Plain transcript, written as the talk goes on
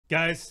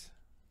Guys,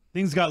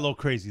 things got a little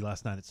crazy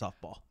last night at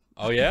softball.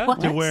 Oh, yeah?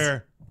 What? To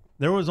where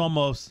there was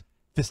almost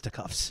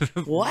fisticuffs.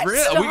 What?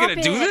 Really? Are we going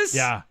to do it. this?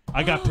 Yeah,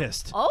 I got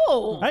pissed.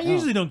 Oh. I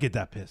usually don't get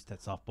that pissed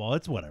at softball.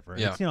 It's whatever.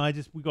 Yeah.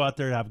 It's, we go out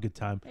there and have a good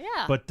time.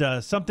 Yeah.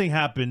 But something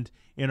happened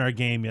in our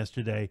game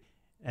yesterday,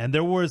 and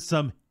there were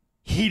some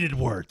heated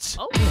words.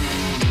 Oh.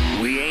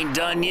 We ain't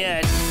done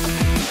yet.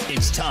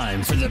 It's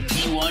time for the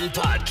P1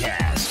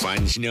 podcast.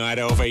 Fun's not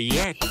over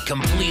yet.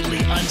 Completely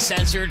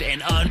uncensored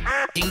and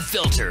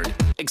unfiltered,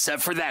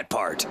 except for that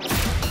part.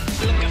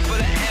 Looking for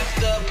the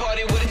after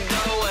party with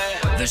it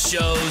going. The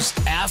show's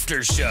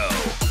after show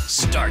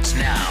starts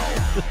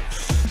now.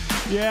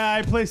 Yeah,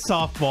 I play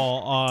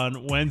softball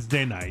on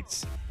Wednesday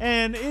nights,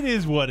 and it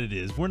is what it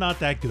is. We're not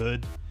that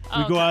good.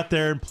 We go out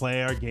there and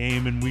play our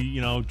game, and we,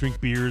 drink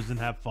beers and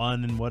have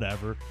fun and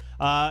whatever.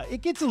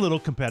 It gets a little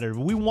competitive.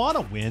 We want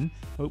to win,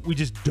 but we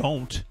just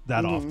don't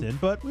that often.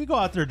 But we go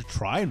out there to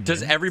try and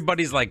Does win.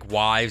 everybody's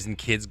wives and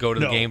kids go to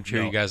the game,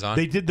 cheer you guys on?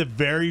 They did the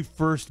very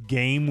first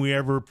game we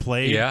ever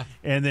played. Yeah.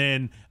 And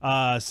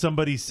then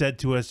somebody said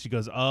to us, she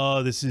goes,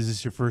 "Oh, this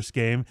is your first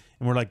game?"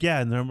 And we're like, "Yeah."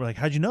 And then we're like,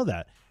 "How'd you know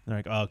that?" And they're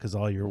like, "Oh, because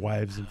all your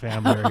wives and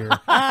family are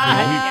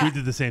here." We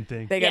did the same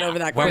thing. They got over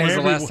that When quick. was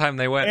the last time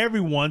they went? Every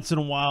once in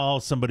a while,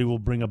 somebody will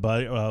bring a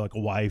buddy, like a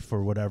wife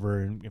or whatever,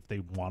 and if they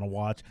want to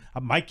watch.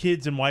 My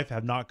kids and wife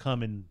have not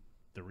come in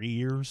 3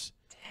 years.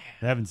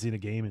 They haven't seen a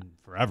game in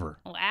forever.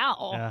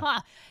 Wow. Yeah.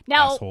 Huh.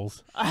 Now,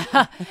 Assholes.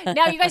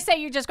 now you guys say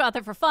you just go out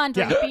there for fun,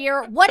 drink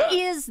beer. What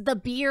is the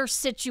beer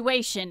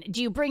situation?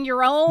 Do you bring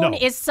your own? No.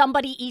 Is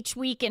somebody each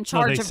week in No,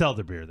 charge they of? sell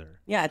their beer there.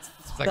 Yeah, It's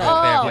like they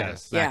have like Oh. a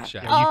snack Yeah.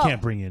 shack. Yeah, you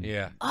can't bring in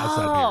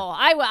outside Oh,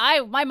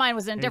 I my mind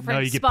was in a different beer. No,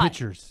 you get spot.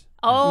 pitchers.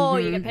 Oh,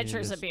 you get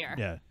pitchers of beer.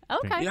 Yeah.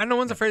 Okay. You know, no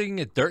one's afraid you can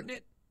get dirt in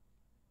it?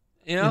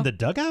 You know? In the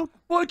dugout?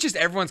 Well, it's just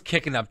everyone's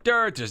kicking up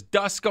dirt. There's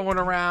dust going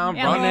around,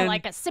 Yeah, running.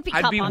 like a sippy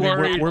I'd cup be on that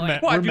worried. bad boy.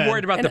 Well, I'd be men.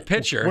 worried about the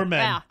pitcher. We're men.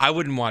 Yeah. I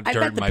wouldn't want I dirt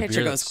bet in the my pitcher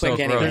beer. goes That's so quick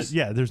anyway. gross.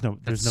 There's no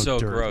That's so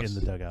dirt gross. in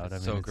the dugout.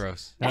 That's I mean, so it's-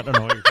 gross. I don't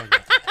know what you're talking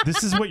about.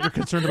 This is what you're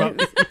concerned about.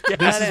 This is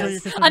what you're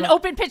concerned An about?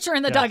 open pitcher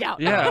in the dugout.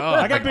 Yeah, oh,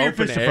 I got like bigger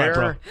open fish to fry,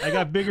 bro. air. I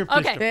got bigger fish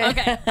Okay. to fry.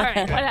 Okay. All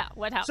right.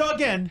 What happened? So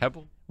again,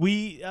 Pebble?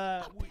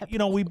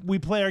 we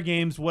play our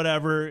games,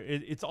 whatever.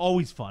 It's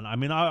always fun. I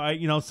mean,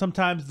 I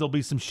sometimes there'll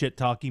be some shit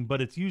talking,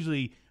 but it's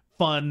usually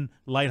fun,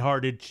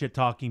 lighthearted shit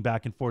talking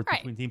back and forth Right.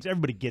 between teams.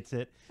 Everybody gets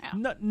it.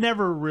 Yeah.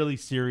 Never really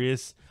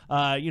serious.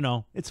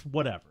 It's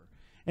whatever.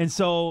 And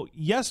so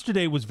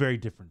yesterday was very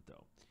different,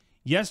 though.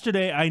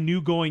 Yesterday, I knew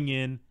going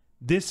in,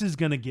 this is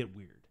going to get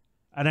weird.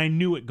 And I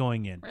knew it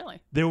going in.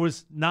 Really? There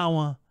was not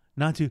one,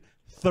 not two,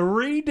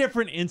 3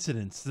 different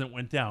incidents that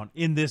went down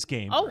in this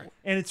game. Oh.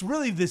 And it's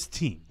really this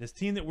team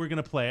that we're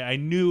going to play. I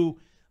knew,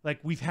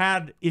 we've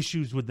had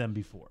issues with them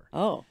before.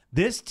 Oh.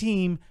 This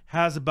team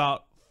has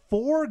about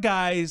 4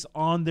 guys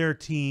on their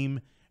team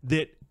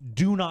that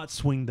do not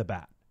swing the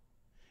bat.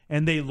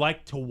 And they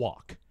like to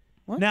walk.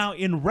 What? Now,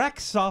 in rec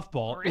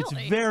softball, it's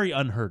Really? very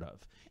unheard of.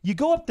 You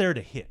go up there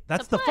to hit.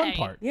 That's the fun play.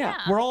 part. Yeah.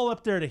 We're all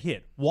up there to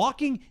hit.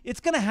 Walking, it's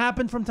going to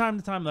happen from time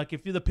to time. Like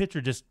if you're the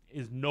pitcher just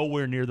is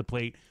nowhere near the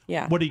plate,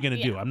 Yeah. what are you going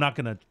to do? Yeah. I'm not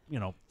going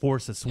to,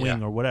 force a swing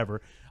Yeah. or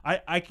whatever.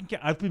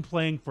 I've been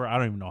playing for I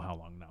don't even know how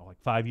long now, like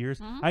 5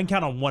 years. Mm-hmm. I can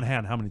count on one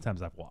hand how many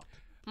times I've walked.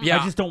 Yeah.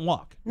 I just don't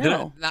walk.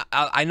 No.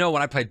 I know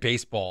when I played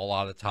baseball a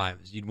lot of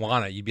times, you'd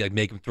be like,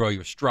 make him throw you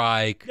a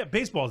strike. Yeah,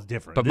 baseball is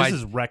different. But this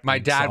is rec. my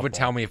dad would softball.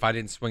 tell me if I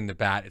didn't swing the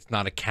bat, it's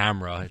not a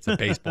camera, it's a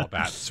baseball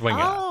bat. Swing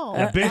it. Oh.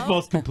 Yeah,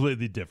 baseball's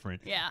completely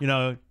different.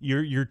 Yeah.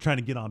 You're trying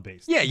to get on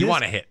base. Yeah, you This-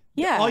 want to hit.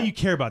 Yeah. All you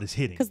care about is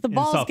hitting. Because the in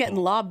ball's softball. getting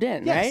lobbed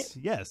in, Yes,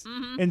 right? yes.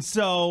 Mm-hmm. And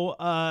so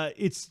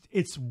it's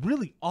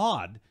really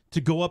odd to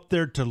go up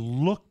there to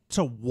look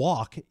to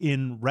walk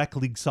in rec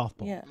league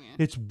softball. Yeah.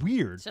 It's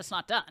weird. It's just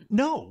not done.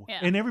 No. Yeah.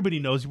 And everybody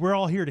knows we're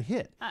all here to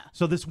hit. Ah.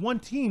 So this one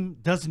team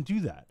doesn't do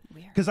that.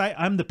 Weird. Because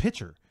I'm the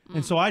pitcher.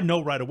 And so I know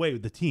right away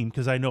with the team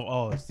because I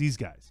know, it's these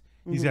guys.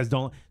 These guys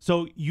don't.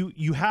 So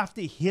you have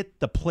to hit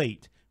the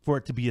plate for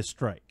it to be a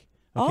strike.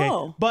 Okay.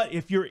 Oh. But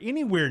if you're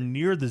anywhere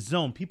near the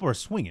zone, people are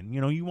swinging.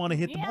 You want to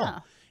hit the Yeah.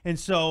 ball. And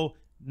so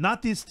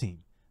not this team.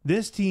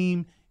 This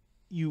team,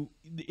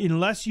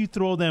 unless you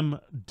throw them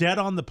dead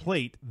on the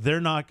plate,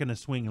 they're not going to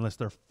swing unless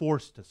they're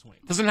forced to swing.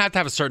 Doesn't it have to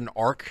have a certain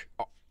arc.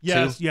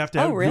 Yes, too? you have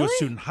to Oh, do a really?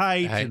 certain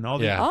height Height, and all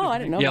yeah. that. Oh, I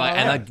didn't know Yeah, about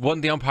and that.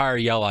 wouldn't the umpire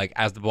yell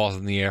as the ball's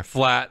in the air,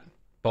 flat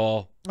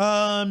ball?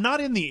 Not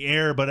in the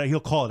air, but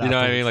he'll call it out. You know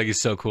what I mean? Like he's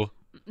so cool.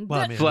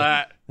 Well, I mean,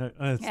 Flat.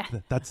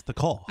 that's the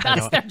call.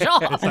 That's their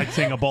job. It's like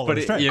saying a ball But or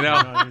a strike.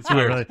 it's not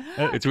weird. really-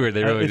 It's weird.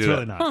 They really it's do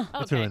really that.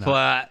 not. It's really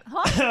not.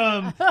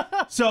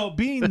 Flat. So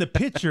being the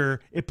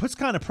pitcher, it puts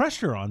kind of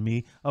pressure on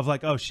me of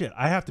like, oh shit,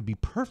 I have to be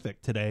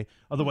perfect today.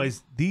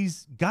 Otherwise,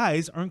 these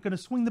guys aren't going to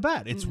swing the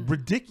bat. It's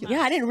ridiculous.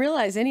 Yeah, I didn't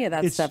realize any of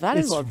that It's, stuff. That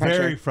is a little pressure.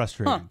 very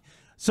frustrating.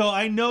 So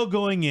I know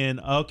going in,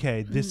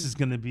 okay, this is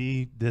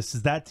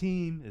that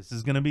team. This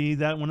is going to be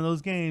that one of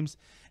those games.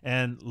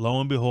 And lo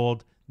and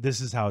behold, this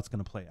is how it's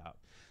going to play out.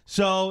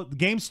 So the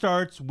game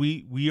starts.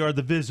 We are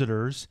the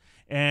visitors,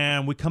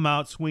 And we come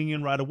out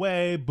swinging right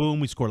away. Boom,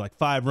 we score like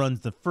 5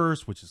 runs the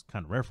first, which is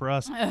kind of rare for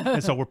us.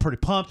 And so we're pretty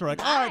pumped. We're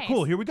like, all right,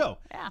 cool, here we go.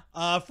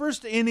 Yeah.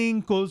 First inning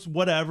goes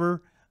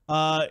whatever.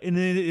 And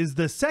it is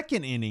the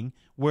second inning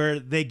where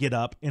they get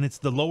up, and it's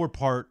the lower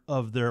part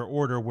of their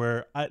order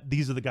where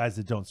these are the guys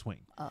that don't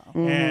swing.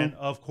 And,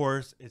 of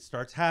course, it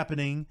starts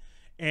happening.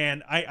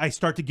 And I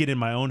start to get in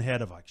my own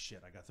head of like,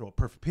 shit, I got to throw a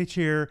perfect pitch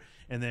here.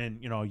 And then,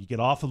 you know, you get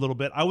off a little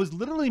bit. I was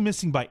literally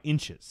missing by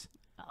inches.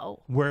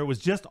 Where it was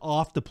just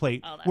off the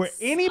plate, where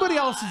anybody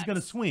else is going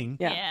to swing,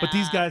 but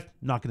these guys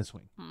not going to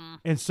swing.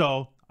 And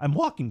so I'm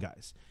walking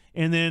guys.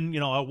 And then, you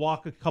know, I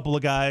walk a couple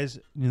of guys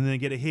and then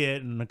get a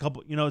hit and a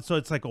couple, you know, so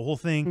it's like a whole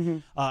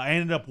thing. I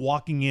ended up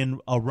walking in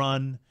a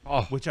run,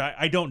 which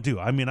I don't do.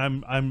 I mean,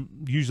 I'm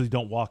usually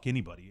don't walk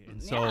anybody.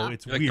 And so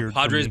it's You're weird. like the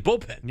Padres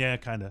bullpen. Yeah,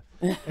 kind of.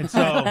 And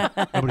so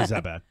nobody's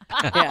that bad.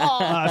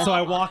 So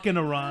I walk in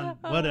a run,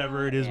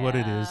 whatever it is, what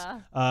it is.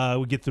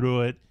 We get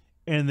through it.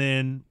 And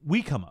then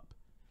we come up.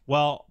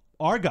 Well,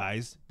 our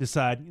guys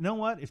decide, you know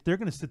what? If they're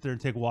going to sit there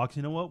and take walks,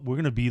 you know what? We're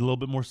going to be a little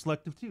bit more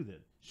selective too then.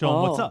 Show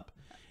them what's up.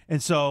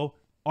 And so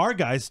our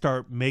guys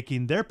start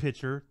making their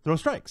pitcher throw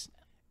strikes.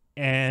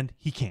 And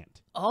he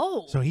can't.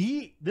 So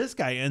this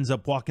guy ends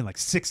up walking like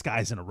 6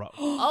 guys in a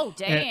row.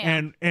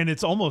 Damn. And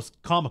it's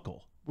almost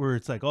comical where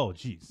it's like, oh,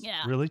 geez,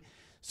 really?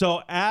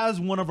 So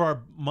as one of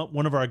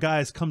our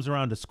guys comes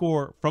around to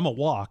score from a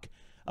walk,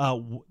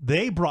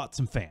 they brought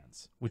some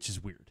fans, which is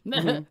weird.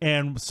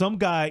 And some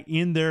guy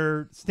in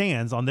their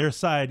stands on their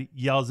side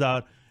yells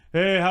out,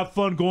 hey, have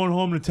fun going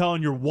home and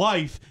telling your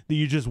wife that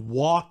you just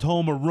walked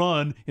home a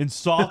run in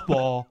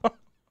softball.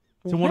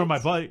 To one of my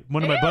buddies.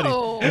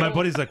 And my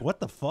buddy's like, what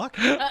the fuck?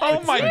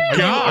 Oh, my like,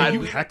 God. Are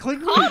you heckling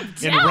me? down.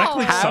 And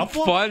reckless Have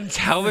softball? fun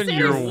telling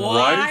your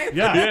wife?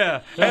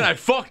 Yeah. And I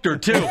fucked her,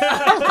 too.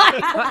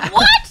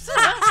 What?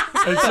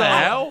 And What the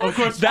hell? Of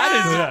course,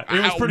 That is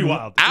it was pretty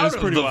wild. It was Out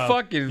pretty of the wild.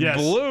 fucking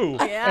blue.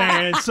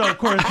 And so, of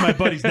course, my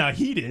buddy's now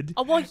heated.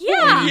 Well,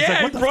 yeah. He's like,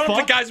 Yeah, what the brought up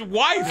fuck? the guy's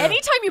wife.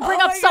 Anytime you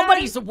bring up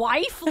somebody's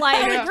wife,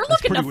 like you're looking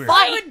to pretty weird.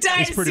 fight. I would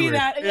die It's to pretty see weird.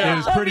 that. Yeah, it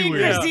was pretty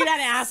weird. To see that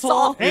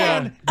asshole.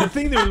 And the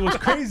thing that was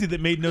crazy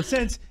that made no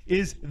sense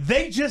is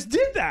they just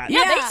did that.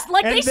 Yeah,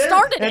 they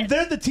started and it.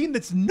 they're the team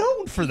that's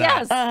known for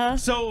that.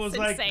 Yes. So it was It's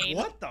like, insane.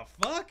 what the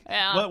fuck?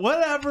 Yeah.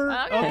 Whatever.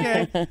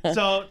 Okay.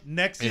 So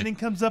next inning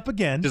comes up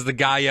again. Does the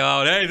guy yell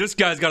out, hey, this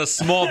guy's got a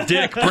small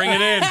dick, bring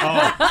it in.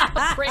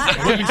 Bring I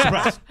it. wouldn't be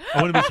surprised.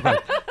 I wouldn't be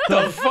surprised.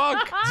 The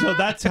fuck? So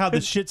that's how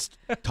the shit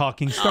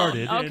talking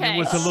started. And okay. it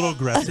was a little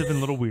aggressive and a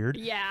little weird.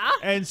 Yeah.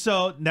 And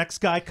so next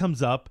guy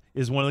comes up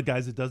is one of the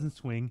guys that doesn't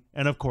swing.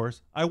 And of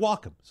course, I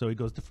walk him. So he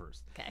goes to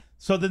first. Okay.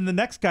 So then the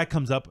next guy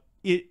comes up.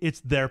 It's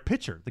their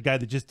pitcher, the guy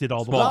that just did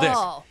all the Small walks. dick.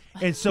 Oh.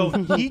 And so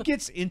he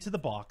gets into the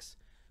box,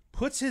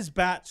 puts his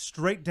bat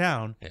straight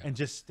down, and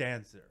just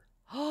stands there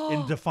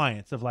in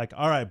defiance of like,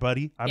 all right,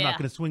 buddy, I'm not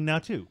going to swing now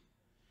too.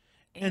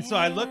 And so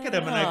I look at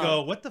him and I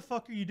go, what the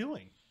fuck are you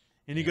doing?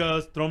 And he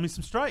goes, throw me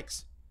some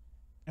strikes.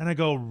 And I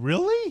go,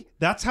 really?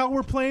 That's how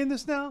we're playing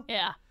this now?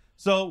 Yeah.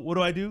 So what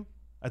do?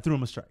 I threw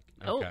him a strike.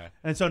 Okay.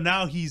 And so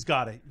now he's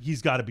got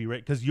to be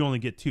right because you only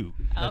get 2.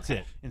 That's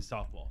Okay. it in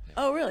softball.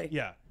 Oh, really?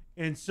 Yeah.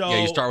 And so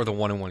Yeah, you start with a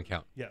 1-1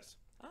 count. Yes.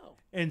 Oh.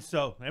 And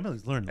so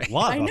Emily's learning a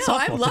lot I about know,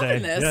 softball I'm loving today.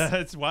 this. Yeah,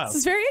 it's wild. This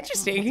is very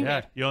interesting.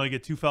 Yeah, you only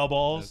get 2 foul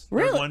balls. Third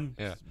Really? one,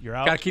 Yeah. you're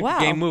out. Got to keep Wow.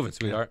 the game moving,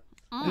 sweetheart.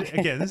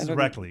 Again, this is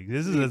rec league.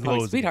 This is as low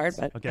as it sweetheart,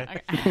 gets, but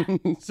okay.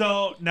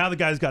 So now the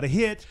guy's got a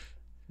hit.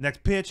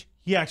 Next pitch,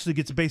 he actually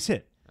gets a base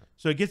hit.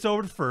 So he gets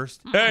over to first.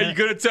 Hey, you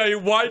gonna tell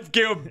your wife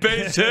give a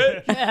base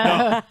hit?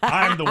 No,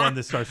 I'm the one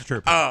that starts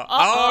chirping.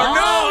 Oh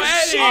no,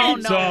 Eddie! Oh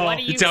no! So- What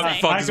do you tell me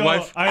say? fuck I his go,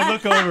 wife. I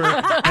look over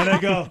and I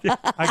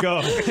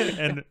go,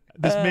 and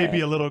this may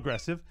be a little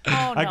aggressive. Oh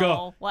I no!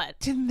 go, What?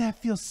 didn't that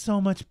feel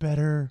so much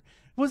better?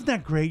 Wasn't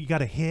that great? You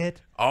got a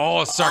hit.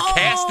 Oh,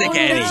 sarcastic Oh,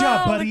 Eddie. Good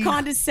job, the buddy.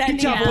 condescending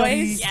Good job, Yes.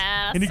 buddy. voice.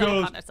 Yes, And he so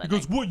goes,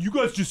 condescending. what? You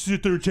guys just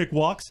sit there and take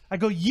walks? I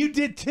go, you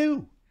did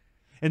too.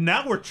 And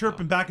now we're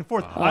chirping back and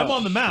forth. I'm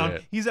on the mound.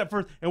 shit. He's at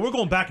first, and we're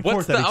going back and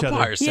What's forth the at each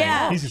umpire other. saying?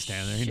 Yeah. He's just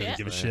standing there. He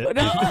doesn't Shit. give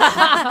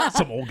a shit.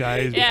 Some old guy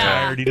is Yeah.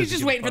 retired. He He's doesn't just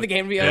give a waiting for fuck. the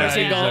game to be over. Yeah, so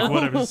you he's go. like,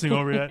 whatever, this thing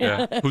over yet.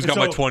 Yeah. Who's got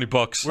So, my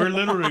 $20?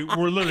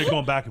 We're literally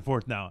going back and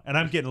forth now, and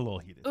I'm getting a little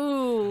heated.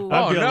 Ooh.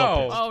 I'm getting a little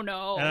no. pissed. Oh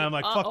no! And I'm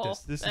like, fuck Uh-oh. this.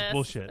 This is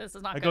bullshit. This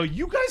is not I good. go,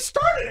 you guys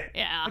started it.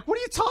 Yeah. Like, what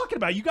are you talking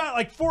about? You got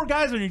like 4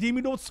 guys on your team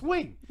who don't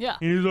swing. Yeah.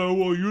 And he's like,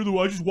 well, you're the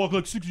one. I just walked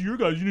like 6 of your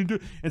guys. You didn't do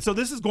it. And so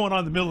this is going on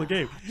in the middle of the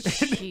game.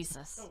 And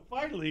Jesus.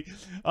 finally,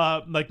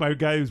 like my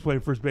guy who's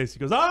playing first base, he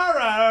goes, all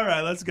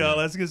right, let's go.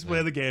 Let's just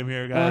play the game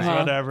here, guys.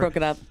 Whatever. Broke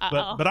it up.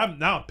 But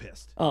I'm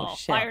pissed. Oh,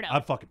 shit. Fired up.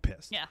 I'm fucking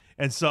pissed. Yeah.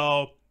 And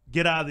so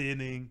get out of the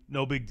inning.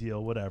 No big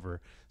deal. Whatever.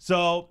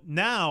 So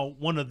now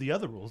one of the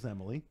other rules,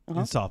 Emily, in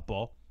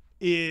softball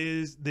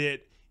is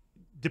that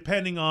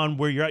depending on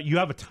where you're at, you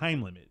have a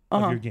time limit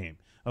of your game.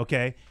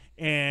 Okay.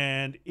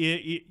 And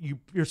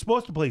you're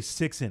supposed to play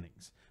 6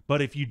 innings.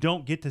 But if you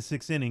don't get to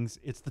 6 innings,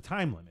 it's the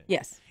time limit.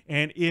 Yes.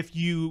 And if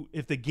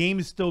the game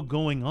is still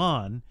going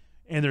on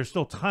and there's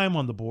still time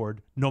on the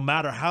board, no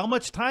matter how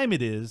much time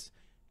it is,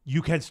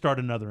 you can start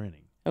another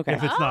inning. Okay.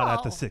 if it's not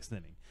at the Oh. 6th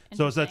inning.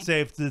 So it's let's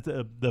say if it's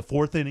the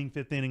 4th inning,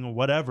 5th inning, or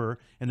whatever,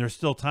 and there's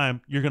still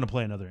time, you're going to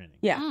play another inning.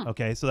 Yeah.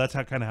 Okay, so that's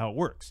kind of how it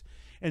works.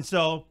 And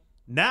so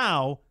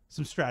now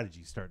some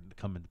strategies starting to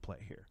come into play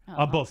here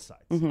on both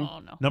sides. Oh,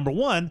 no. Number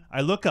one,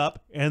 I look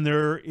up and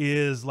there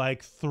is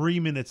like 3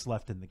 minutes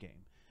left in the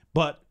game,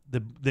 but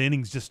the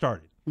innings just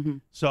started.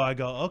 So I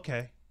go,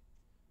 okay,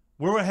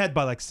 we're ahead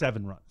by like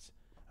 7 runs.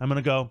 I'm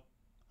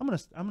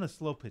gonna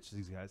slow pitch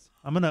these guys.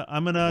 I'm gonna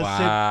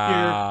sit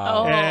here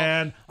Oh.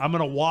 and I'm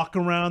gonna walk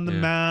around the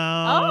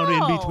mound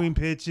in Oh. between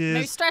pitches.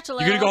 Maybe stretch a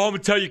little. You're gonna go home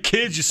and tell your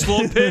kids you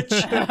slow pitch?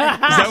 Is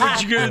that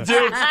what you're gonna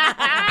do?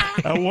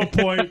 At one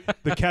point,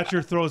 the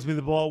catcher throws me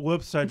the ball.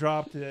 Whoops, I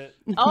dropped it.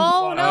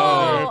 Oh, Run no.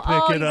 over there, pick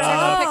Oh, it you up.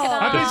 gotta pick it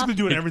up. I'm basically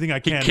doing everything I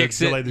can kicks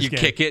to delay it, this you game.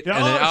 kick it, Yeah,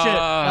 and then, oh, shit.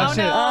 oh. Oh, shit.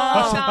 no.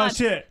 Oh, God.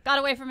 shit. Got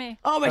away from me.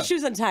 Oh, my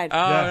shoe's untied. Oh,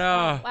 Yeah.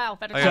 no. Wow,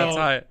 better I go. gotta So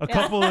tie it. a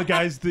couple of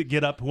guys that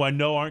get up who I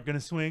know aren't going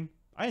to swing,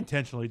 I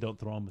intentionally don't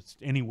throw them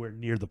anywhere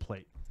near the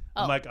plate.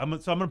 I'm going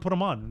to put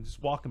them on and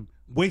just walk them.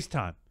 Waste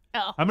time.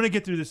 Oh. I'm going to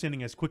get through this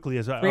inning as quickly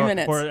as 3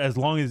 minutes. or as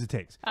long as it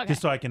takes, Okay.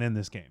 just so I can end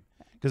this game.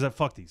 Because I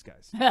fuck these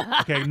guys.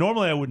 Okay,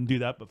 normally I wouldn't do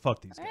that, but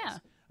fuck these guys. Yeah.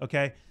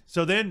 Okay,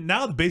 so then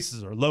now the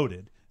bases are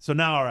loaded. So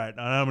now, all right,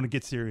 I'm going to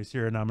get serious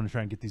here, and I'm going to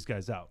try and get these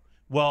guys out.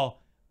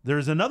 Well,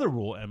 there's another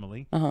rule,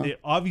 Emily. That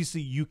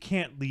obviously, you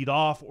can't lead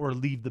off or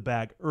leave the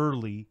bag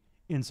early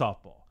in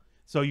softball.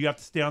 So you have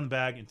to stay on the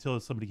bag until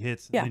somebody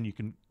hits, Yeah. and then you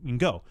can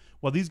go.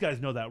 Well, these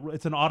guys know that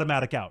it's an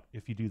automatic out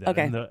if you do that,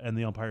 Okay. and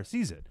the umpire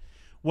sees it.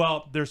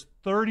 Well, there's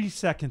 30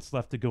 seconds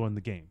left to go in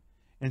the game,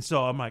 and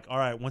so I'm like, all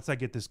right, once I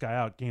get this guy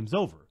out, game's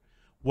over.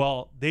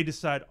 Well, they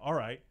decide, all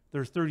right,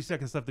 there's 30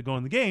 seconds left to go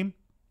in the game.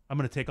 I'm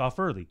going to take off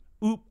early.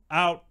 Oop,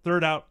 out,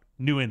 third out,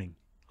 new inning.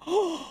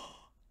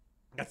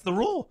 That's the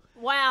rule.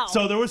 Wow.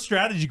 So there was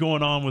strategy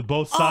going on with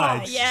both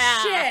sides.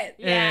 yeah. Shit.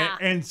 Yeah.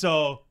 And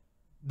so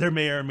there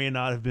may or may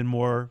not have been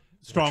more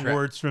strong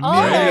words from Oh,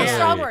 me. Really?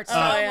 strong words.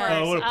 Strong yeah.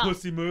 words. Oh, what a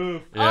pussy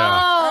move. Oh,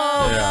 Yeah.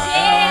 Oh,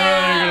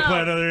 damn. you're going to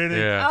play another inning?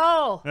 Yeah.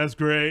 Oh, That's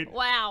great.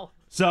 wow.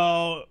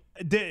 So,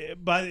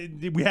 but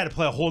we had to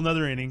play a whole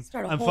nother inning.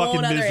 Start a I'm whole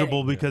fucking nother miserable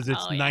inning. because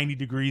it's Oh, yeah. 90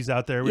 degrees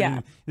out there. Yeah.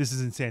 This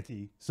is in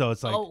Santee, so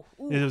it's like Oh,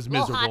 ooh, it was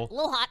miserable. A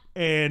little hot.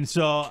 And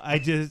so I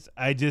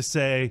just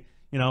say,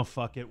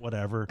 fuck it,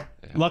 whatever.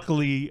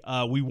 Luckily,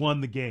 we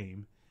won the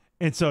game.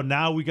 And so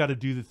now we got to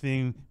do the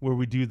thing where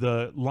we do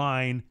the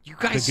line, You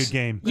guys, the good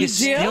game. You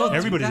still do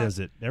Everybody that? does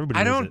it. Everybody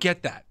I does don't it.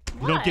 get that.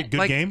 You don't get good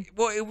Like, game?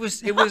 Well, it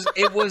was.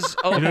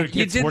 Oh, don't you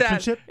get did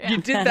that. sportsmanship? You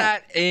did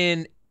that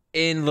in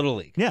Little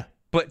League. Yeah.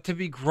 But to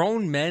be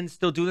grown men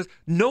still doing this,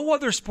 no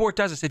other sport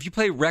does this. If you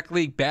play rec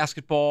league,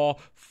 basketball,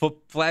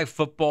 flag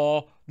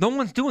football, no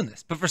one's doing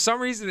this. But for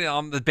some reason,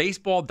 on the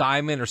baseball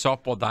diamond or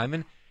softball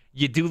diamond,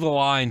 you do the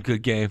line,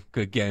 good game,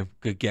 good game,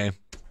 good game.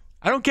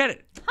 I don't get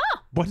it.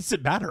 What does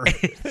it matter?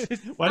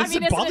 Why does I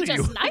mean, it bother isn't it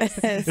you?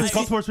 just nice? It's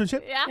called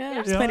sportsmanship. Yeah. Yeah,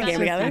 yeah. just playing a game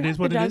together. It is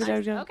what Good it job, is. good job,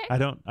 good job.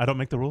 Okay. I don't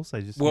make the rules.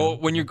 I just Well,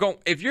 when you're going,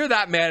 if you're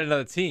that mad at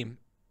another team,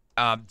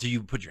 do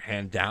you put your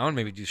hand down?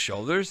 Maybe do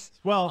shoulders?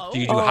 well, Do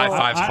you do high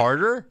fives I-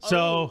 harder?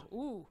 so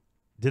Ooh.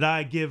 did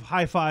I give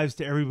high fives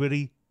to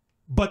everybody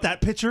but that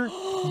pitcher?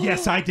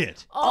 Yes, I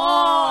did.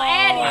 Oh,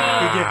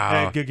 Eddie. Good game. Wow.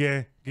 Hey, good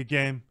game. Good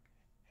game.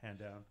 Hand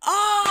down.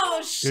 Oh,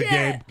 Good shit.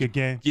 game. Good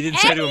game. You didn't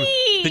say to him.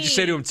 Eddie! Did you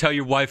say to him, "Tell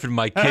your wife and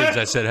my kids"?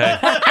 I said,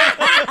 "Hey."